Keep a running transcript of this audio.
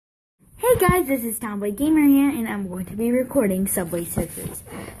Hey guys, this is Tomboy Gamer here, and I'm going to be recording Subway Surfers.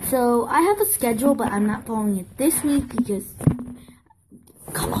 So, I have a schedule, but I'm not following it this week because...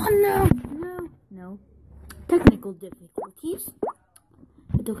 Come on, no. Technical difficulties.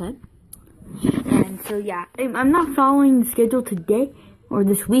 It's okay. And so, yeah, I'm not following the schedule today, or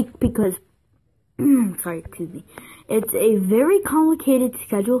this week, because... sorry, excuse me. It's a very complicated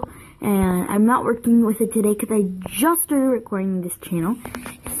schedule, and I'm not working with it today because I just started recording this channel.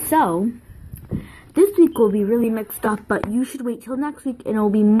 So, this week will be really mixed up, but you should wait till next week and it will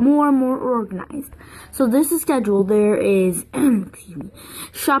be more and more organized. So this is scheduled. There is, excuse me,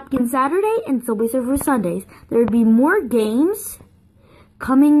 Shopkin Saturday and Subway Surfers Sundays. There will be more games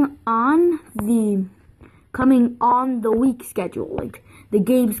coming on the week schedule, like the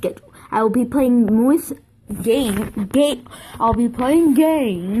game schedule. I will be playing I'll be playing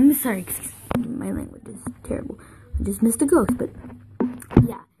games. Sorry, my language is terrible. I just missed a ghost, but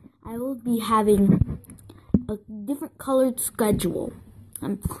yeah. I will be having a different colored schedule.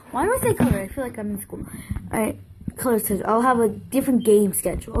 Why do I say color? I feel like I'm in school. Alright, color schedule. I'll have a different game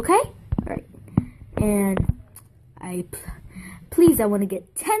schedule, okay? Alright. And I want to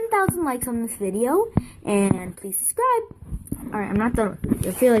get 10,000 likes on this video. And please subscribe. Alright, I'm not done with it.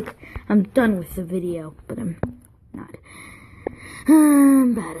 I feel like I'm done with the video, but I'm not.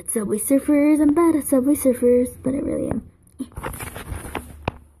 I'm bad at Subway Surfers, but I really am.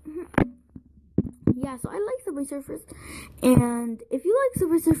 Yeah, so I like Subway Surfers, and if you like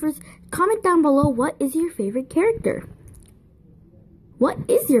Subway Surfers, comment down below what is your favorite character. What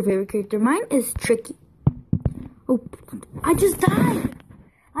is your favorite character? Mine is Tricky. Oh, I just died.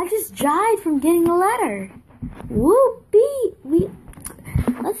 I just died from getting a letter. Whoopee.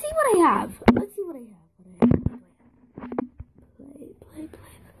 Let's see what I have. Play.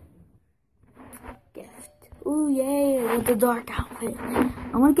 Gift. Ooh, yay, with the dark outfit.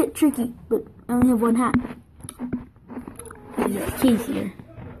 I want to get Tricky, but I only have one hat. There's keys here.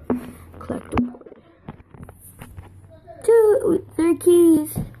 Collect award. 3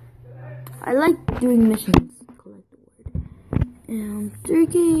 keys. I like doing missions. Collect award. And 3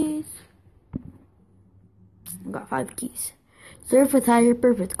 keys. I got 5 keys. Surf with higher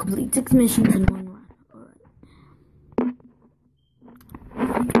purpose. Complete 6 missions in 1 run. Alright.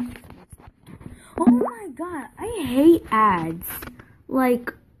 Oh my god, I hate ads.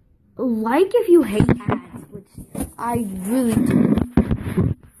 Like if you hate ads, which I really do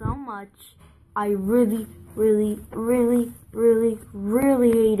so much. I really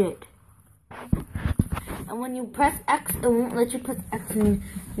hate it. And when you press X, it won't let you press X and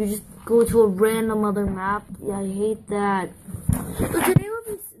you just go to a random other map. Yeah, I hate that. So today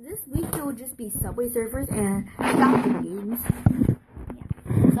this week it will just be Subway Surfers and Shopkin games.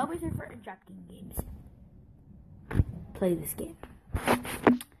 Yeah, Subway Surfer and Shopkin games. Play this game.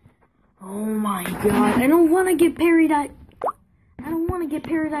 Oh my god, I don't want to get Paradise. I don't want to get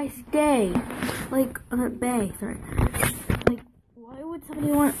Paradise Day. Like, Bay, sorry. Like, why would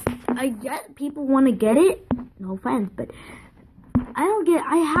somebody want... I get people want to get it. No offense, but I don't get...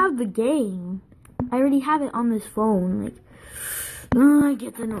 I have the game. I already have it on this phone. Like, I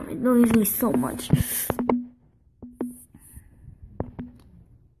get the noise. It annoys me so much.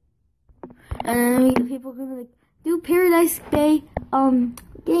 And then people are going to be like, do Paradise Day,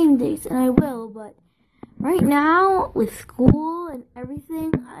 game days, and I will, but right now, with school and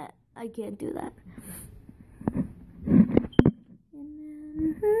everything, I can't do that.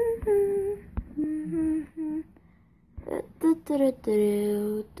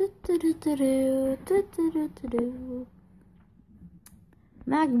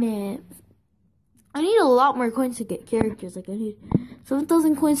 Magnet. I need a lot more coins to get characters. Like, I need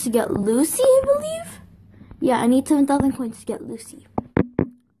 7,000 coins to get Lucy, I believe? Yeah, I need 7,000 coins to get Lucy.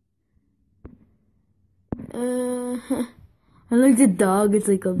 I like the dog. It's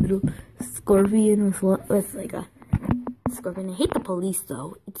like a little scorpion with like a scorpion. I hate the police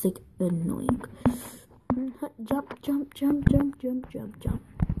though. It's like annoying. Jump.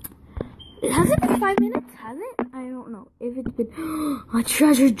 Has it been 5 minutes? Has it? I don't know. If it's been a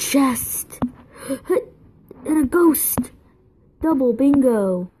treasure chest and a ghost. Double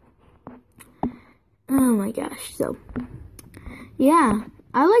bingo. Oh my gosh. So yeah,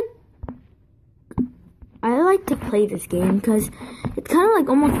 I like to play this game because it's kind of like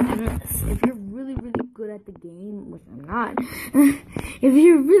almost endless. If you're really good at the game, which I'm not, if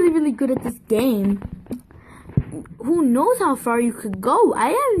you're really good at this game, who knows how far you could go. I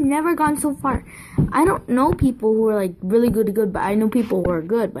have never gone so far. I don't know people who are like really good, but I know people who are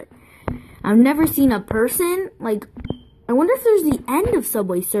good, but I've never seen a person, like, I wonder if there's the end of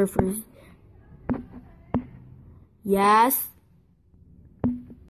Subway Surfers. Yes.